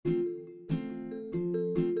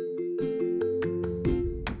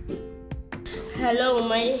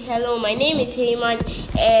My name is Heyman,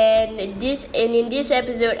 and in this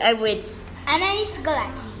episode I'm with Anaïs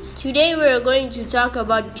Galati. Today we are going to talk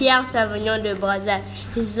about Pierre Savagnin de Brazza,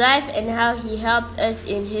 his life and how he helped us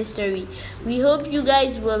in history. We hope you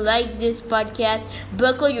guys will like this podcast.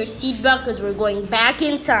 Buckle your seatbelt because we're going back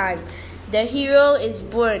in time. The hero is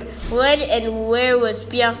born. When and where was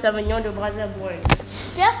Pierre Savagnin de Brazza born?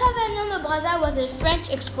 Pierre Savagnin de Brazza was a French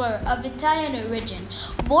explorer of Italian origin,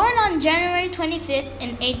 born on January 25th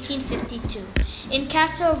in 1852 in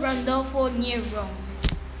Castel Randolfo near Rome.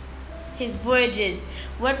 His voyages.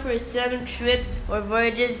 What were some trips or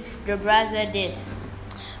voyages de Brazza did?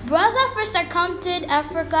 Brazza first encountered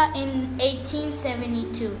Africa in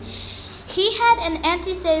 1872. He had an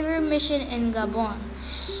anti-slavery mission in Gabon.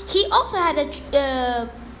 He also had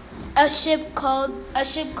a ship called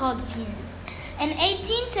Venus. In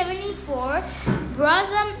 1874,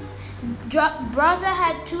 Brazza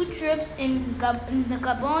had two trips in the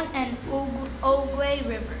Gabon and Ogooué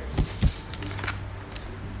rivers.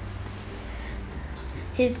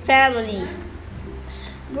 His family.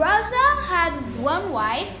 Brazza had one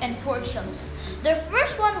wife and 4 children. The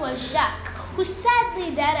first one was Jacques, who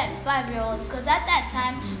sadly died at 5-year-old because at that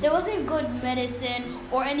time there wasn't good medicine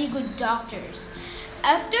or any good doctors.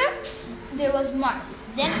 After, there was Marthe,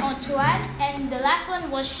 then Antoine, and the last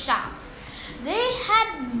one was Charles. They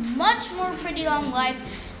had much more pretty long life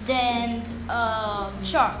than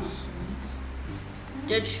Charles.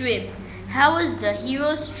 The trip. How was the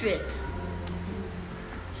hero's trip?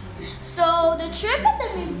 So the trip at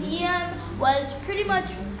the museum was pretty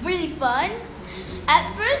much really fun.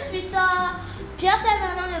 At first we saw Pierre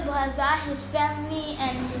Savagnin de Brazza, his family,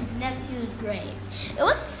 and his nephew's grave. It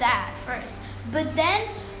was sad first, but then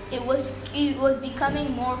it was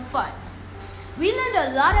becoming more fun. We learned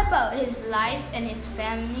a lot about his life and his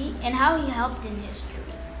family and how he helped in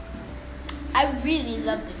history. I really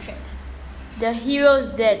loved the trip. The hero's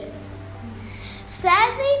death.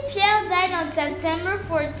 Sadly, Pierre died on September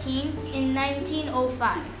 14th in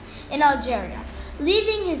 1905 in Algeria,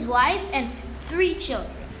 leaving his wife and 3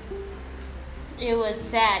 children. It was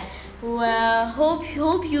sad. Well, hope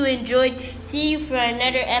you enjoyed. See you for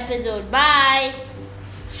another episode. Bye.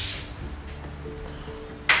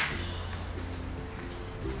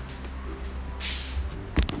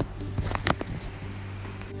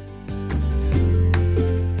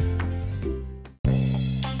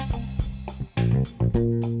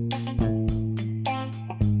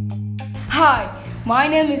 Hi, my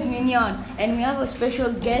name is Mignon, and we have a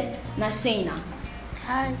special guest, Nasena.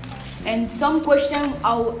 Hi. And some question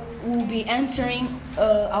I will be answering.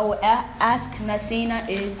 I will ask Nasena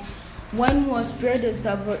is, when did Pierre de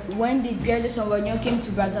Savagnin came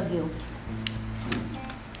to Brazzaville?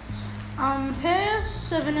 Pierre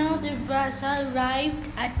Savagnin de Brazza arrived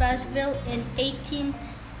at Brazzaville in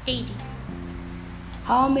 1880.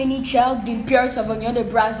 How many children did Pierre Savagnin de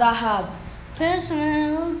Brazza have? Pierre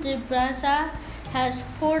Savagnin de Brazza has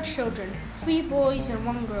 4 children, 3 boys and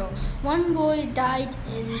 1 girl. 1 boy died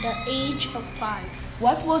in the age of 5.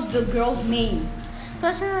 What was the girl's name?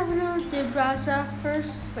 Pierre Savagnin de Brazza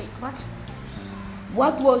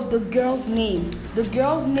What was the girl's name? The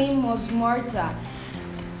girl's name was Martha,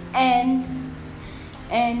 and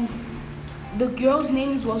the girl's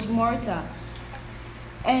name was Martha,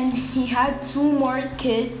 and he had 2 more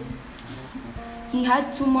kids.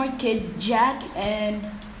 Jack and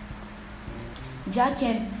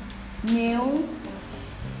Neil.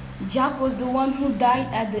 Jack was the one who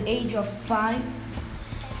died at the age of 5.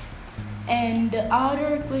 And the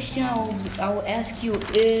other question I will ask you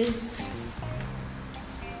is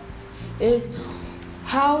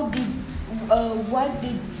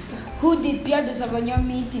who did Pierre de Savagnin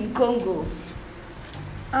meet in Congo?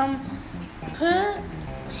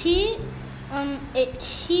 He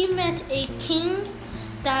met a king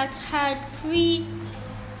that had 3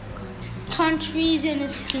 countries in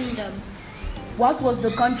his kingdom. What was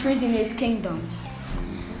the countries in his kingdom?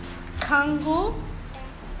 Congo,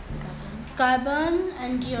 Gabon,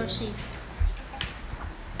 and DRC.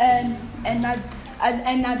 And at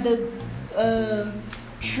the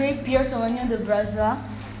trip Pierre Savagnin de Brazza,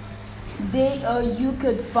 you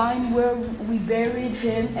could find where we buried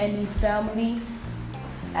him and his family,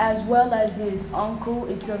 as well as his uncle.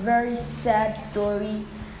 It's a very sad story,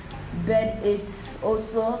 but it's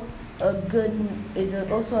also a good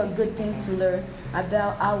thing to learn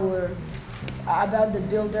about the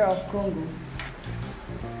builder of Congo.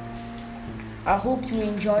 I hope you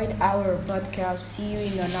enjoyed our podcast. See you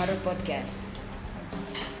in another podcast.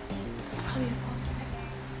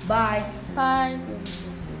 Bye. Bye.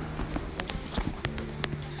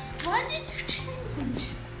 Why did you change?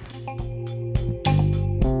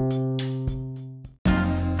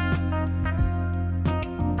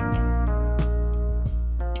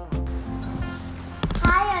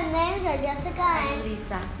 are Jessica and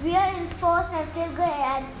Lisa. we are in 4th and 5th grade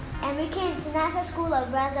at American International School of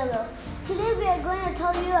Brazzaville. Today we are going to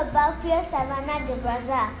tell you about Pierre Savannah de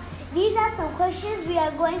Brazza. These are some questions we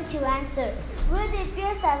are going to answer. Where did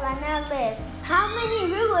Pierre Savannah live? How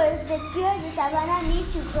many rivers did Pierre de Savannah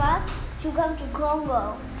need to cross to come to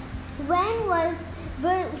Congo? When was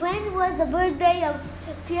the birthday of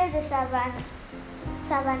Pierre de Savannah?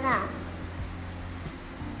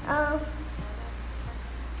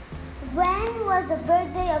 When was the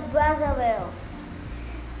birthday of Brazzaville?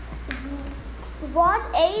 What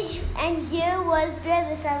age and year was Pierre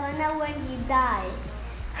de Savannah when he died?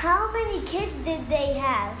 How many kids did they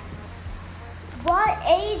have? What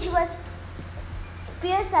age was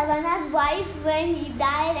Pierre Savannah's wife when he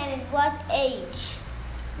died and at what age?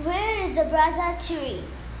 Where is the Brazza tree?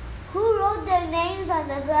 Who wrote their names on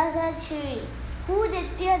the Brazza tree? Who did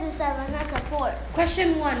Pierre de Savannah support?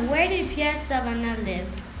 Question 1. Where did Pierre Savannah live?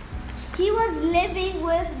 He was living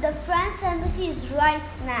with the France Embassy's right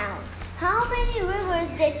now. How many rivers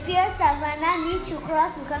did Pierre Savannah need to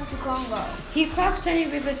cross to come to Congo? He crossed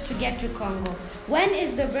 20 rivers to get to Congo. When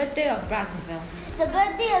is the birthday of Brazzaville? The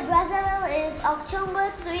birthday of Brazzaville is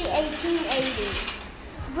October 3, 1880.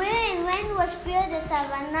 Where and when was Pierre de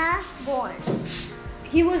Savannah born?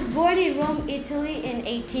 He was born in Rome, Italy in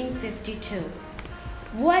 1852.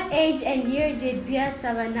 What age and year did Pierre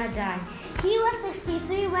Savannah die? He was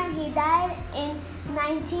 63 when he died in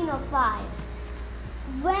 1905.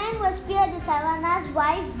 When was Pierre de Savannah's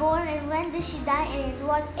wife born and when did she die and at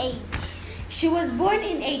what age? She was born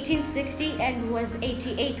in 1860 and was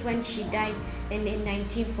 88 when she died in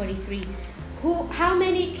 1943. How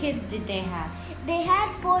many kids did they have? They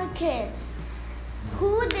had 4 kids.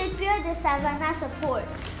 Who did Pierre de Savannah support?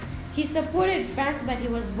 He supported France, but he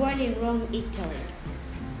was born in Rome, Italy.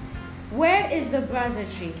 Where is the Brazza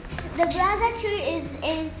tree? The Brazza tree is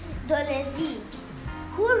in Dolezi.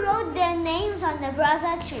 Who wrote their names on the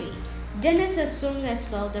Brazza tree? Denis Sassou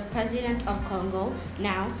Nguesso, the president of Congo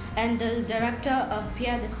now, and the director of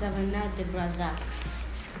Pierre de Savannah de Brazza.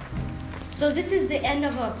 So this is the end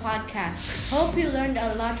of our podcast. Hope you learned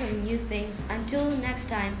a lot of new things. Until next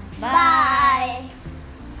time, bye. Bye.